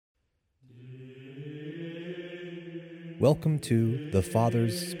Welcome to The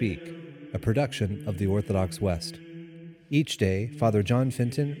Fathers Speak, a production of the Orthodox West. Each day, Father John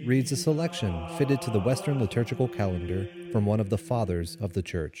Fenton reads a selection fitted to the Western liturgical calendar from one of the Fathers of the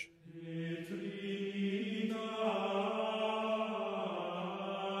Church.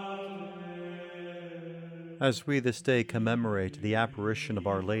 As we this day commemorate the apparition of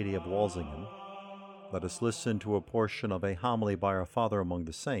Our Lady of Walsingham, let us listen to a portion of a homily by our Father among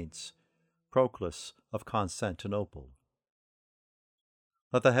the Saints, Proclus of Constantinople.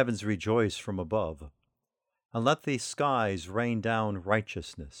 Let the heavens rejoice from above, and let the skies rain down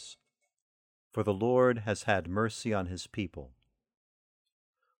righteousness. For the Lord has had mercy on his people.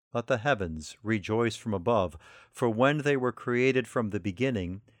 Let the heavens rejoice from above, for when they were created from the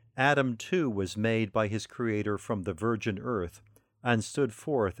beginning, Adam too was made by his Creator from the virgin earth, and stood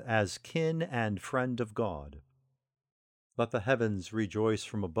forth as kin and friend of God. Let the heavens rejoice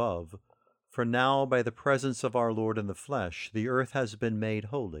from above, for now by the presence of our Lord in the flesh the earth has been made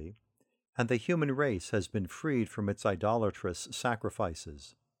holy, and the human race has been freed from its idolatrous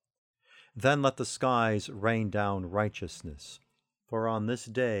sacrifices. Then let the skies rain down righteousness, for on this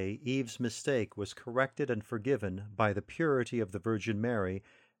day Eve's mistake was corrected and forgiven by the purity of the Virgin Mary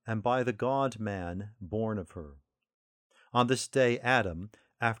and by the God-man born of her. On this day Adam,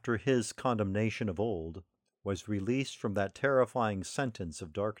 after his condemnation of old, was released from that terrifying sentence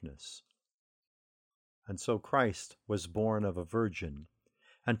of darkness. And so Christ was born of a virgin,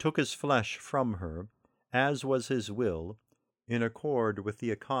 and took his flesh from her, as was his will, in accord with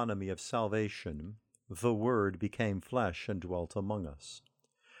the economy of salvation. The Word became flesh and dwelt among us.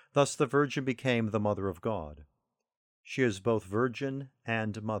 Thus the Virgin became the Mother of God. She is both Virgin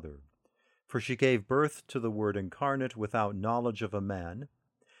and Mother, for she gave birth to the Word incarnate without knowledge of a man,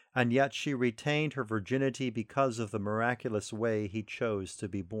 and yet she retained her virginity because of the miraculous way he chose to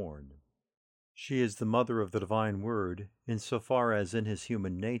be born. She is the mother of the divine Word, insofar as in his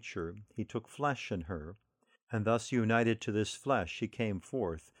human nature he took flesh in her, and thus united to this flesh he came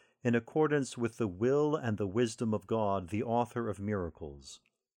forth, in accordance with the will and the wisdom of God, the author of miracles.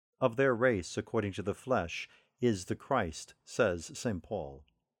 Of their race, according to the flesh, is the Christ, says St. Paul.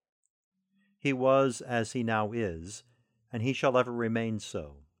 He was as he now is, and he shall ever remain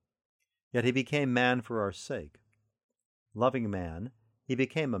so. Yet he became man for our sake. Loving man, he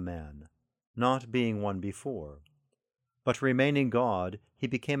became a man, not being one before. But remaining God, he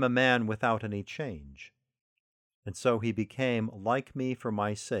became a man without any change. And so he became like me for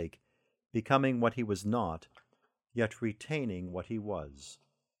my sake, becoming what he was not, yet retaining what he was.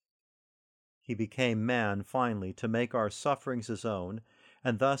 He became man finally to make our sufferings his own,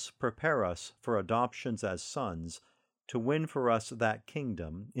 and thus prepare us for adoptions as sons, to win for us that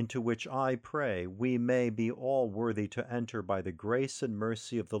kingdom into which I pray we may be all worthy to enter by the grace and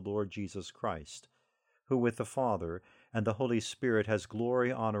mercy of the Lord Jesus Christ, who with the Father and the Holy Spirit has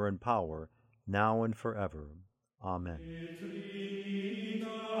glory, honor, and power, now and forever. Amen.